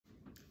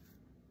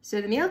So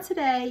the meal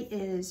today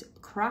is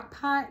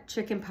Crockpot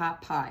Chicken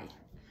Pot Pie.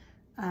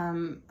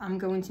 I'm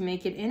going to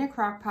make it in a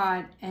crock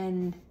pot,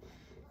 and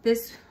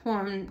this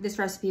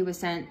recipe was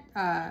sent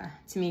to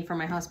me from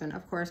my husband,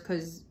 of course,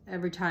 because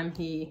every time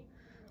he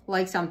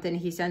likes something,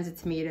 he sends it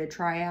to me to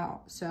try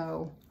out.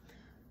 So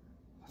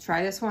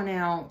try this one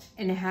out,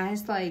 and it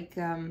has like,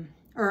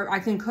 or I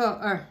can cook,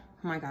 or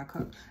oh my God,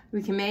 cook.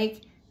 We can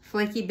make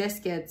flaky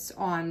biscuits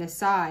on the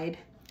side.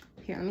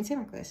 Here, let me take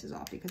my glasses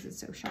off because it's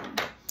so shiny.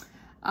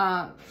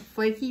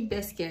 Flaky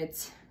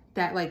biscuits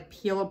that like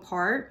peel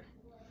apart.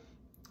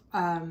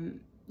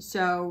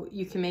 So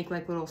you can make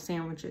like little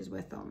sandwiches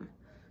with them.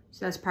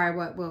 So that's probably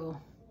what we'll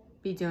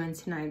be doing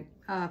tonight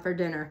for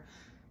dinner.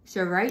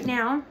 So right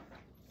now,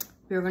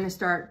 we're gonna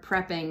start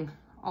prepping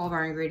all of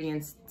our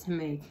ingredients to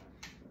make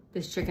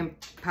this chicken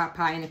pot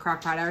pie in the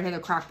crock pot. I already have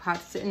the crock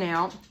pot sitting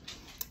out.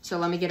 So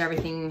let me get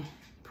everything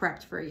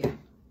prepped for you.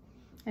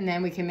 And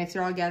then we can mix it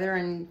all together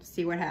and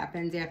see what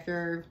happens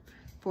after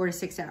 4 to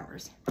 6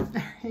 hours. All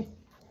right.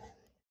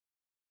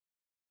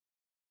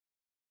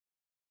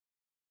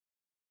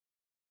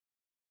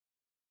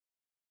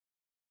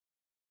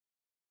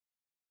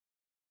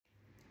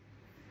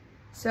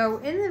 So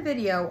in the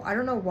video, I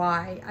don't know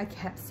why I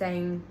kept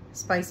saying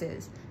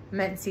spices,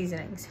 meant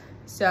seasonings.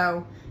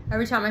 So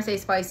every time I say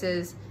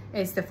spices,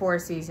 it's the 4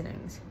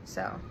 seasonings.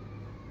 So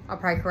I'll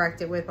probably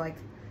correct it with like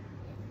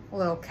a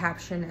little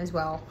caption as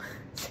well.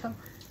 So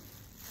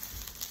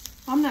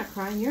I'm not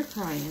crying, you're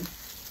crying.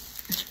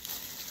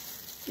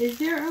 Is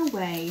there a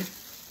way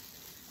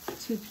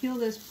to peel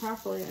this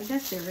properly? I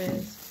guess there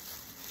is.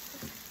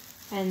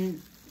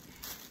 And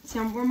see,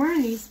 I'm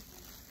wearing these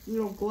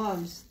little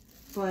gloves,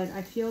 but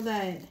I feel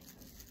that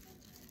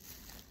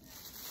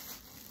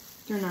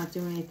they're not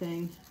doing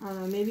anything. I don't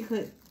know, maybe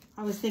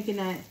I was thinking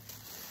that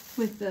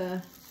with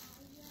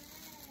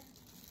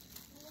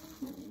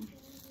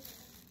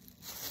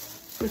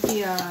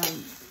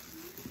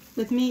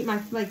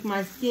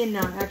my skin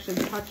not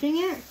actually touching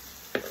it,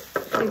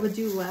 it would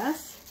do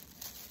less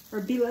or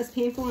be less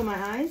painful in my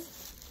eyes.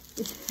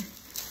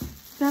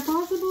 Is that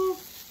possible?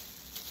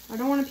 I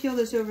don't want to peel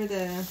this over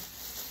the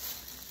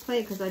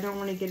plate because I don't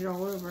want to get it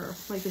all over,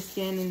 like the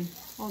skin and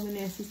all the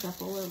nasty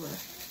stuff all over.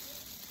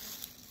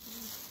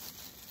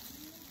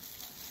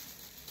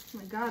 Oh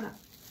my God.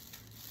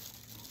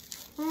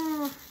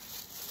 Oh,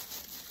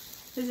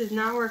 this is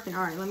not working.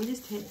 All right, let me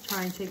just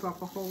try and take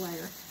off a whole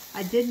layer.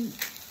 I did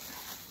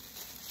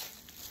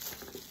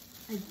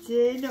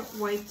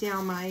wipe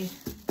down my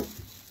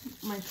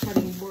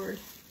cutting board.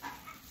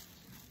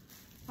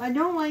 I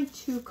don't like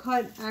to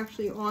cut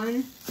actually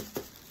on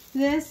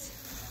this.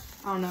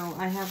 I don't know.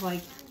 I have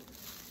like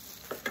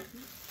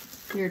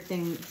weird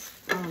things.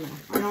 I don't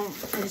know.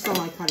 I just don't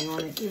like cutting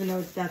on it, even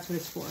though that's what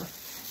it's for.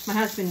 My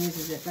husband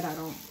uses it, but I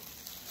don't.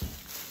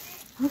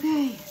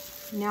 Okay.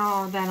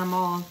 Now that I'm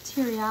all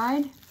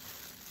teary-eyed,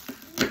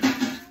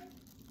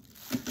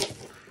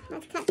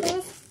 let's cut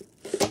this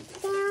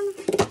down.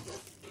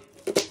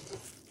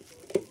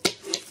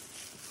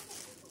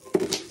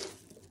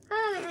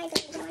 Oh, my eyes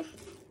are going.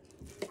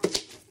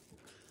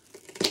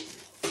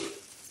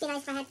 It'd be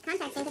nice if I had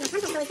contacts in, because the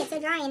contacts always get so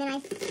dry, and then I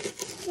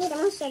need the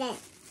moisture to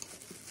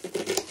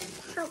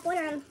help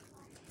water them.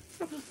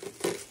 Okay.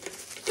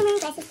 I'm wearing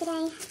glasses today. I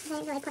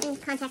didn't really put any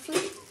contacts in.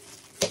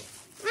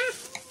 Ah!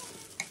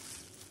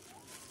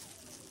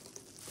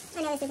 I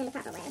know this isn't the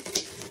proper way.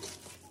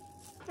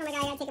 Oh my God, I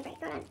gotta take a break.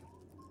 Hold on.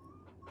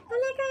 I'm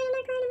not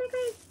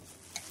crying.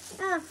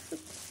 Oh.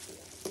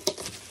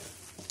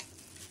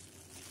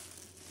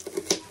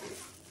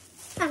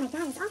 Oh my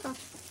God, it's awful.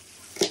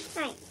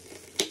 Alright.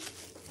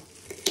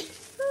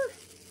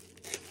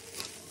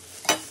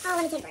 Oh,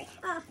 let me take a break.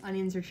 Oh.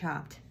 Onions are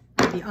chopped.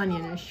 The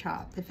onion is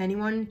chopped. If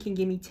anyone can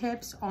give me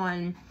tips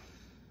on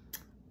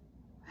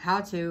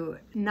how to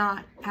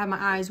not have my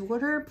eyes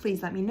water,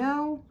 please let me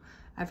know.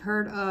 I've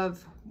heard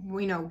of,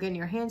 you know, getting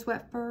your hands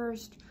wet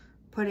first,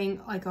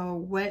 putting like a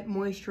wet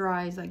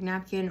moisturized like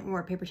napkin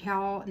or paper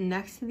towel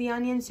next to the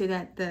onion so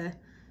that the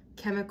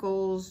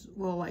chemicals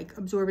will like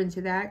absorb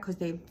into that because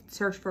they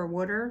search for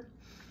water.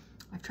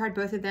 I've tried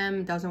both of them,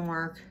 it doesn't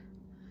work.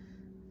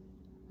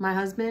 My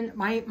husband,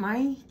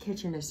 my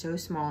kitchen is so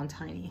small and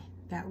tiny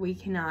that we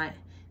cannot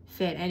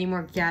fit any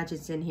more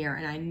gadgets in here,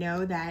 and I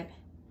know that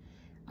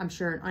I'm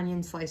sure an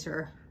onion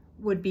slicer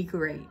would be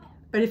great.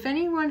 But if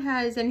anyone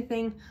has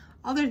anything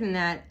other than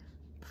that,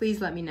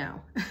 please let me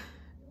know.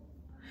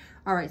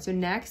 All right, so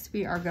next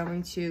we are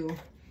going to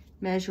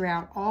measure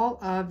out all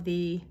of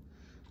the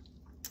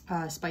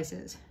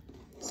spices.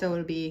 So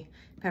it'll be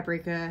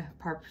paprika,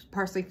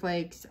 parsley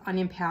flakes,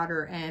 onion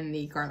powder, and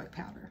the garlic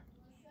powder.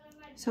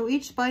 So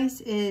each spice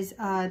is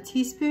a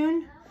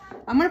teaspoon.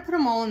 I'm gonna put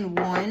them all in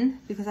one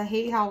because I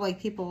hate how like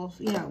people,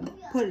 you know,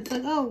 put it's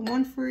like, oh,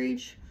 one for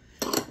each.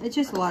 It's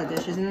just a lot of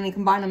dishes, and then they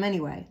combine them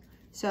anyway.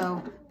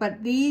 So,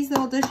 but these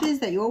little dishes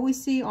that you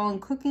always see on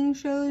cooking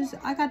shows,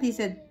 I got these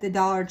at the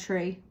Dollar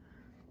Tree.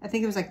 I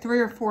think it was like 3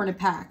 or 4 in a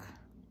pack.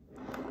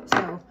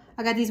 So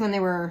I got these when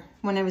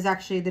it was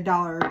actually the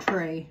Dollar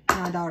Tree,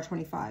 not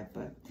 $1.25,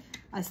 but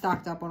I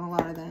stocked up on a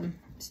lot of them.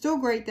 Still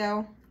great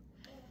though.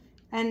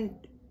 And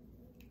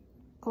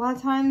a lot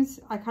of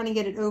times I kind of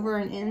get it over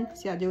and in.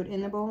 See, I do it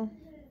in the bowl.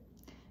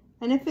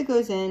 And if it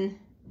goes in,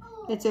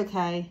 it's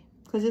okay.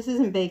 Because this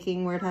isn't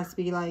baking where it has to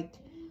be like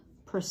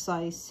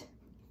precise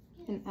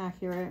and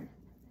accurate.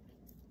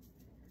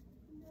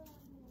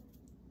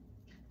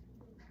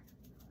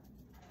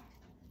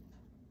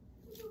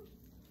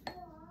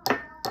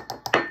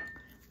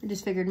 I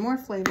just figured more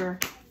flavor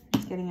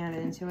is getting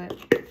added into it.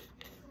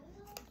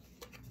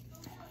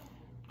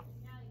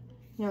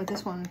 You know what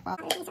this one? I like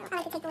to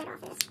take the lid off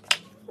of this.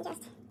 And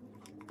just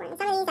pour in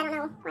some of these. I don't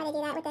know why they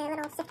do that with the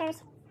little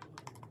sifters.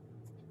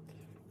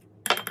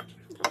 Okay.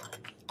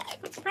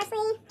 That's the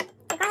parsley,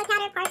 the garlic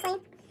powder, parsley.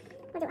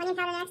 We'll do onion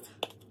powder next.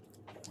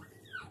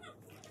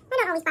 I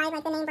don't always buy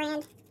like the name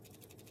brand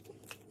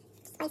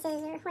spices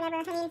or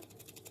whatever. I mean,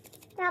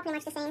 they're all pretty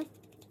much the same.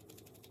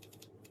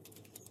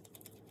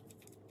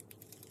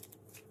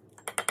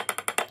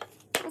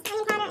 That's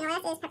onion powder. No,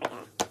 that is paprika.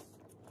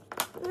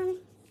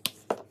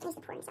 Where's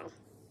the pour inside?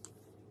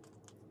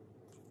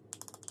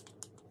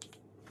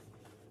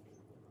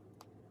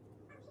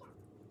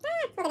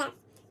 Look at that.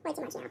 Way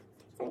too much now. So I'm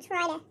going to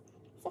try to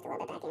sift a little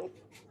bit back in.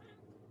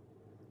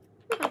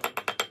 Okay.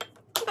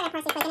 I've got a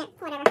parsley flake in it.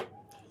 Whatever.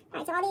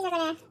 Alright, so all these are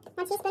going to,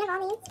 1 teaspoon of all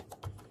these.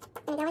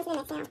 I'm going to go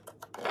into the mix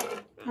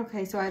now.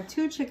 Okay, so I have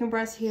 2 chicken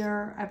breasts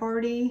here. I've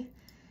already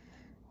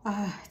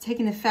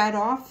taken the fat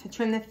off,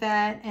 trimmed the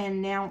fat,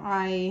 and now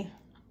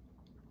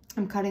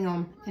I'm cutting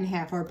them in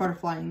half, or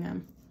butterflying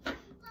them.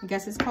 I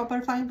guess it's called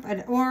butterfly,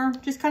 or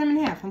just cut them in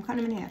half. I'm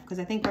cutting them in half because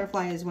I think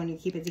butterfly is when you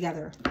keep it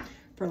together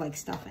for like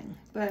stuffing.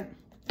 But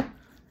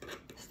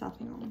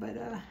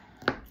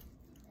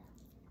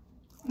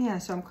yeah,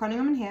 so I'm cutting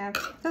them in half.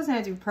 It doesn't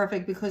have to be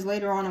perfect because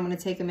later on I'm going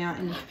to take them out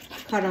and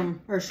cut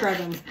them or shred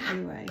them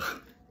anyway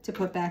to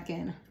put back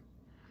in.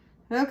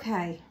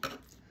 Okay,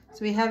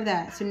 so we have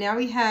that. So now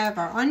we have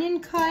our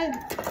onion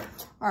cut,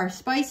 our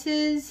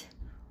spices,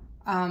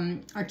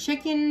 our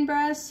chicken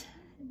breast.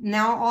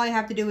 Now all I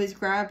have to do is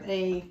grab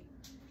a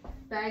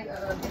bag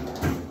of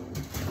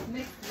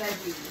mixed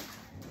veggies.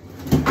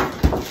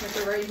 Which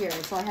are right here.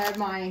 So I have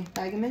my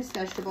bag of mixed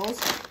vegetables.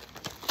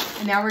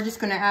 And now we're just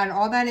going to add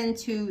all that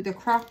into the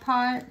crock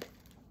pot,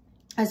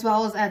 as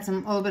well as add a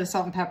little bit of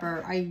salt and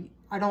pepper. I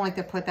don't like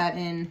to put that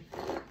in.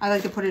 I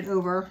like to put it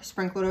over,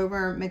 sprinkle it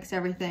over, mix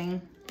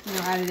everything, you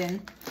know, add it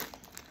in.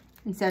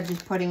 Instead of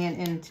just putting it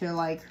into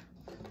like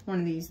one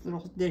of these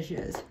little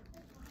dishes.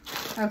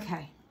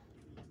 Okay.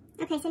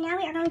 Okay, so now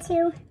we are going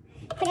to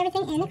put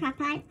everything in the crock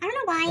pot. I don't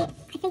know why.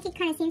 I think it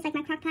kind of seems like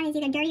my crock pot is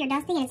either dirty or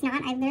dusty, and it's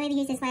not. I literally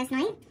used this last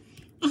night,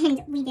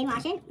 and we did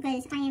wash it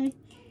because I am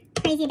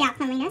crazy about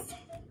cleanliness.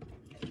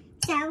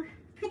 So,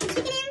 put the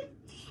chicken in,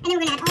 and then we're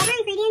going to add all our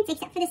ingredients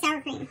except for the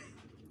sour cream.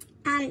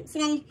 So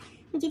then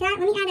we do that.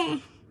 Let me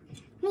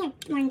add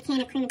 1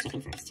 can of cream of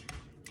chicken first.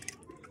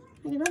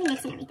 We will be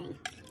mixing everything.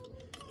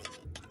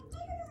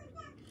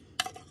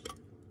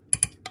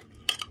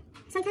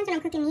 Sometimes when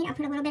I'm cooking meat, I'll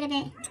put a little bit of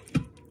it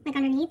like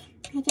underneath.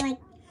 I feel like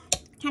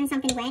having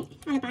something wet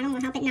on the bottom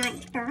will help it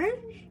not burn.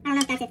 I don't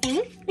know if that's a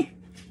thing.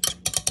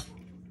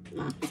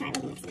 Well, that's right,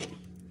 we'll be mixing it.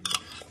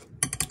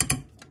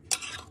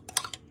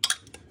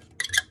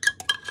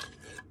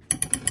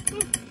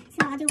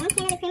 So I'll do 1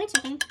 can of the cream of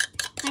chicken.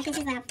 Like this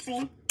is loud for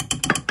you.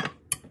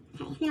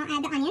 Okay, then I'll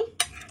add the onion.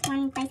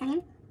 1 diced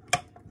onion.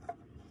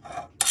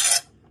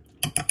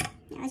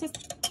 Yeah, let's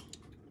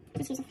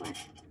just use a fork.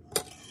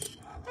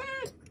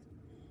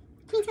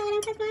 Can you tell I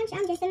don't cook much?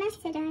 I'm just a mess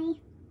today.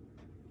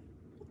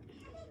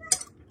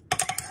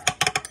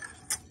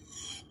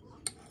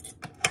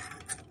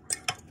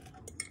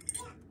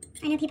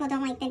 I know people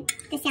don't like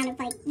the sound of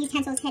like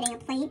utensils hitting a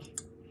plate.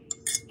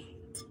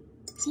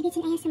 Maybe it's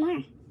an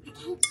ASMR.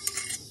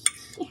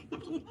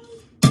 Okay.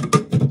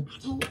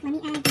 Okay, let me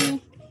add the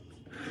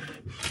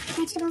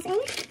vegetables in.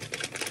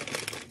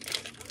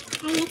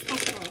 And mixed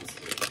vegetables.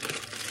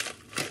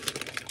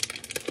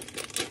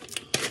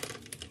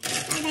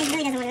 Everybody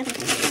really doesn't want to open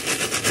it.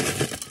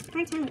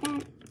 Hard time with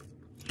that.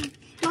 Okay.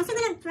 I'm also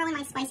going to throw in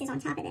my spices on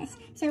top of this.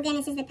 So again,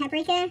 this is the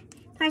paprika,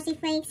 parsley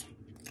flakes,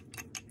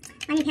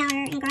 onion powder,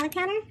 and garlic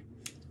powder.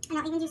 And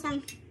I'll even do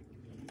some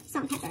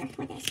salt and pepper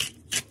with this.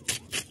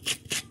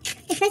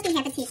 It's supposed to be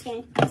half a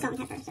teaspoon of salt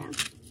and pepper, so.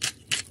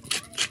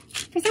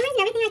 For some reason,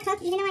 everything I cook,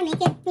 even though I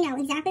make it, you know,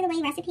 exactly the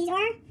way recipes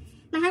are,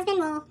 my husband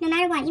will, no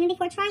matter what, even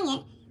before trying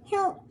it,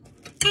 he'll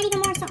add even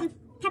more salt and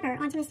pepper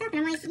onto his stuff. And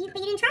I'm like, but you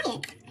didn't try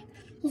it.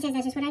 He says,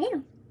 that's just what I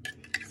do.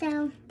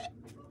 So,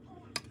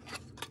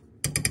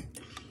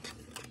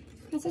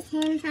 that's just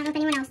him. I don't know if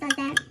anyone else does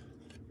that.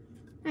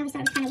 I always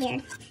thought it was kind of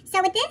weird.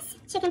 So with this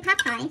chicken pot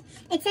pie,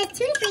 it says 2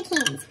 to 3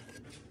 cans.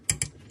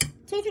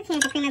 2 to 3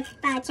 cans of cream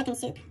of chicken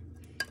soup.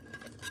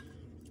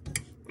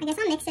 I guess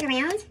I'll mix it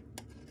around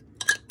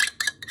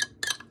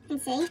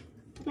and see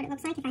what it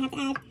looks like if I have to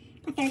add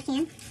a 3rd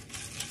can.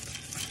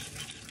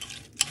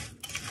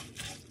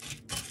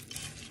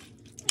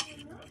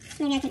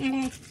 Maybe I can add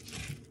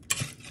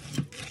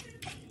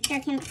a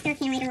 3rd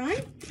can later on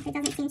if it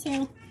doesn't seem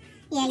to.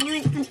 Yeah, you know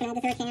what? I'm just gonna add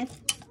the 3rd can.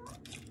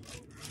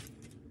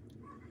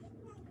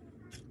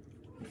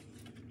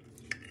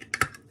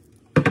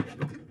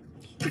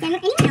 Is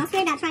anyone else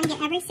weird about trying to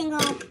get every single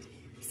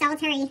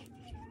solitary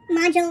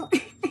module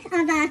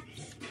of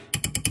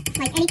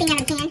like anything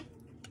out of a can?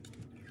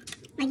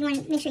 Like you want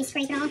to make sure you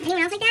scrape it off.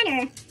 Anyone else like that,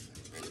 or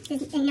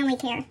does in no way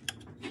care?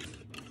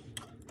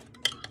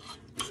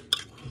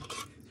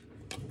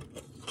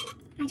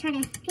 I try to,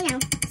 you know,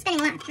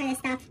 spending a lot for this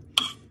stuff.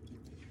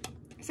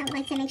 So I'd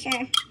like to make sure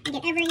I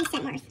get every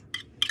cent worth.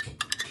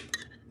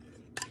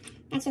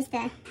 That's just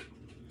the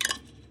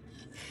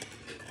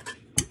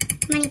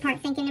money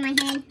part thinking in my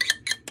head.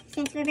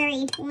 Since we're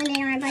very limited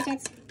on our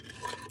budgets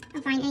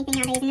of buying anything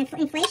nowadays.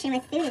 And inflation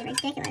with food is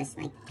ridiculous.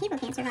 Like, people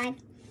can't survive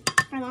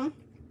for long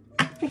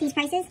with these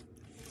prices.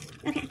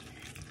 Okay.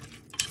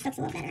 This looks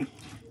a little better.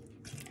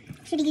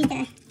 Should have used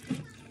a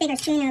bigger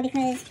spoon though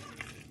because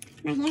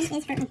my hand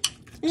is hurting.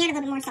 Let me add a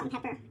little bit more salt and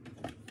pepper.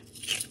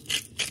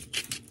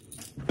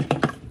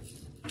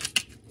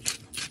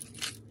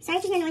 Sorry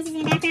if you hear noises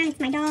in the background. It's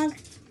my dog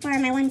or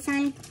my one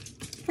son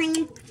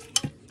playing.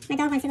 My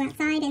dog wants to go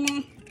outside in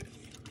the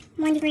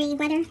 1 degree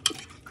weather.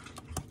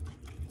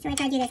 So I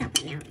try to do this, I'll put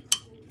him out.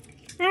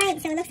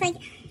 Alright, so it looks like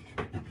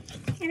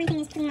everything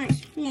is pretty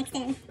much mixed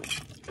in.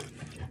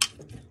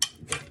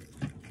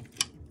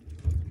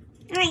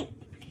 Alright,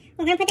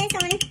 we're going to put this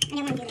on. I didn't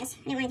want to do this.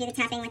 I didn't want to do the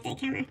tapping with the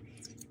camera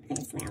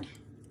because it's loud.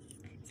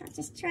 So I'll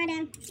just try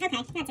to,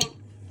 okay, that's it.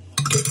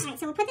 Alright,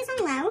 so we'll put this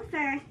on low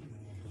for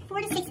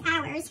 4 to 6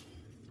 hours.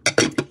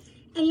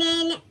 And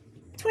then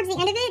towards the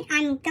end of it,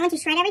 I'm going to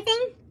shred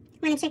everything.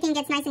 When the chicken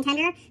gets nice and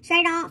tender,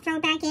 shred it all, throw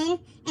it back in,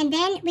 and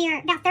then we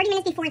are about 30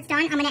 minutes before it's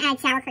done, I'm going to add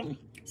sour cream.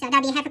 So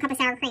that'll be a half a cup of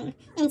sour cream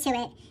into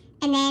it,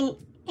 and then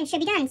it should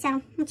be done.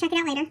 So we'll check it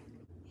out later.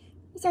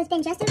 So it's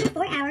been just over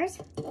 4 hours.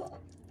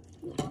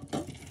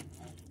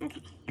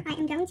 Okay, I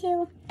am going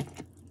to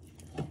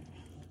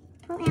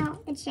pull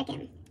out the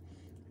chicken.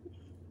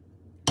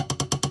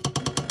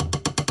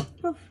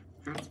 Oof,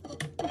 hot.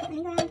 Okay, let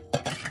me grab.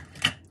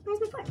 Where's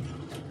my fork?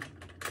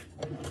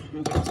 Let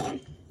me grab the chicken.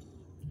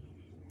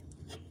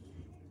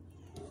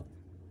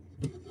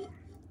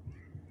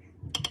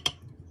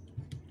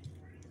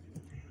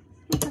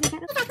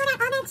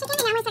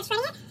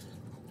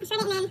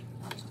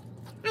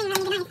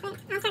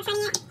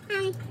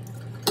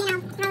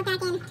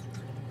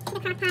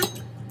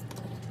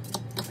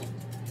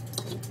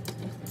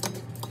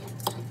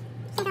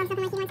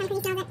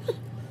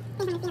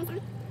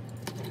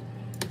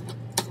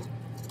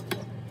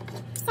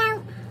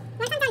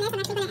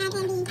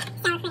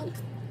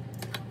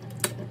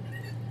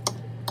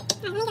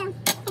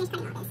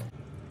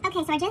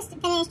 Okay, so I just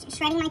finished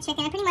shredding my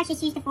chicken. I pretty much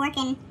just used the fork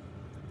and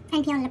kind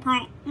of peeled it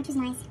apart, which is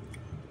nice.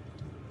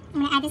 I'm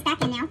going to add this back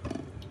in now.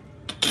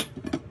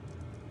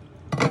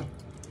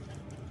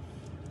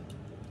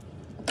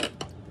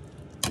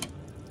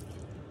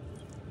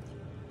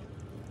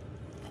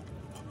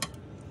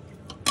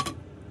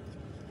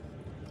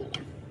 There we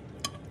go.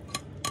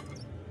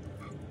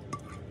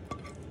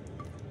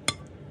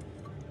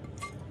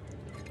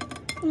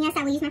 And yes,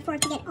 I will use my fork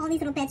to get all these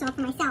little bits off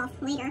for myself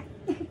later.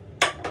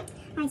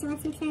 Alright, so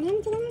let's mix that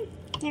in together.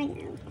 There we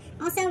go.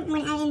 Also, I'm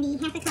going to add in the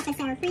half a cup of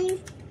sour cream.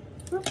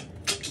 Oop,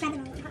 grab the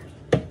wrong one.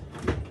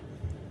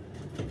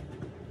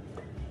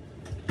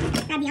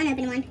 Grab the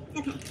unopened one.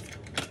 Okay.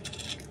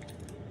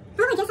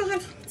 Oh, I guess I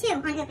have 2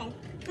 unopened.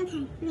 Okay,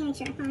 let me make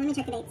sure. Let me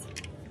check the dates.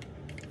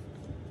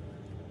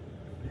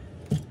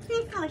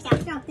 All works out.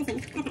 They're all the same.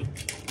 Okay.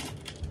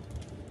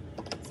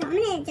 So I'm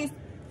going to just,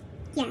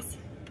 yes.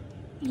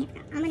 I'm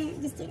going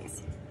to just do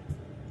this.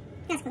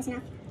 That's close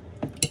enough.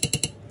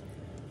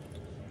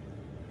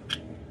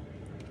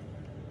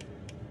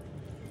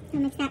 So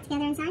mix that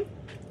together inside.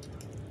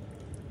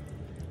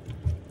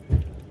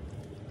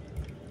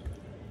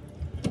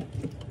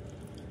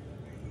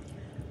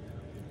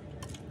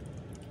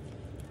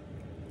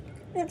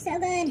 It looks so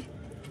good.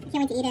 I can't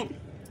wait to eat it.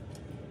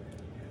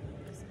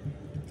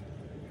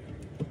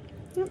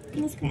 Oh, let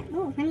me scrap.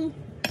 Oh, honey.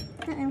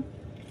 Uh-oh. I'm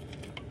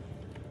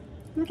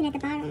looking at the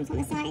bottoms on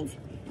the sides.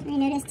 I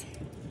noticed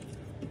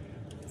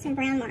some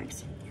brown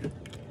marks.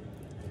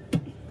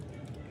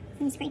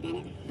 Let me scrape at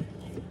it.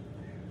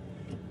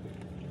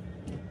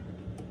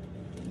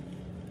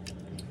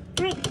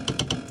 Alright,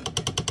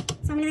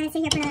 so I'm going to let it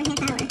sit here for another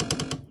half hour,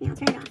 and I'll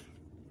turn it off.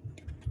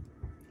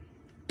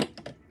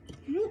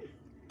 Alright,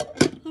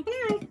 half an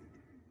hour.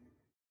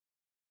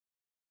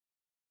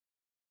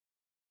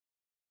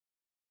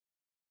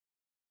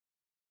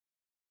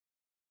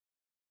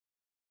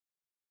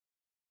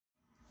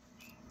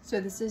 So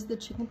this is the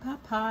chicken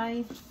pot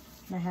pie.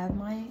 I have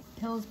my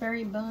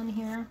Pillsbury bun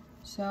here.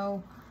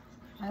 So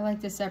I like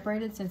to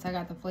separate it since I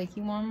got the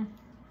flaky one.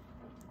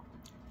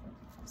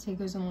 So it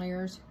goes in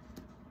layers.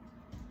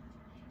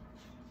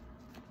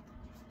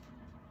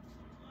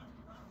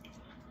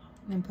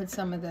 And put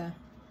some of the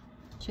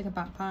chicken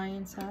pot pie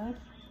inside.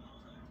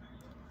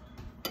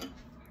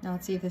 Now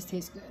let's see if this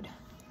tastes good.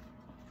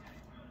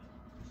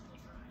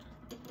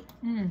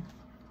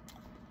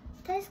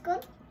 Tastes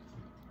good.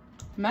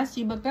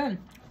 Messy but good.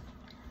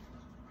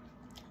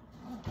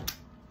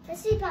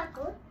 Messy but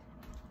good.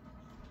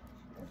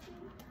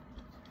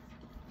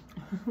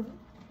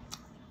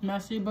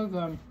 Messy but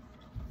good.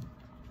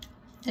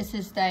 This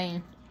is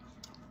staying.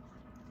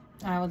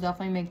 I will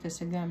definitely make this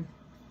again.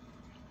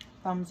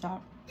 Thumbs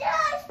up.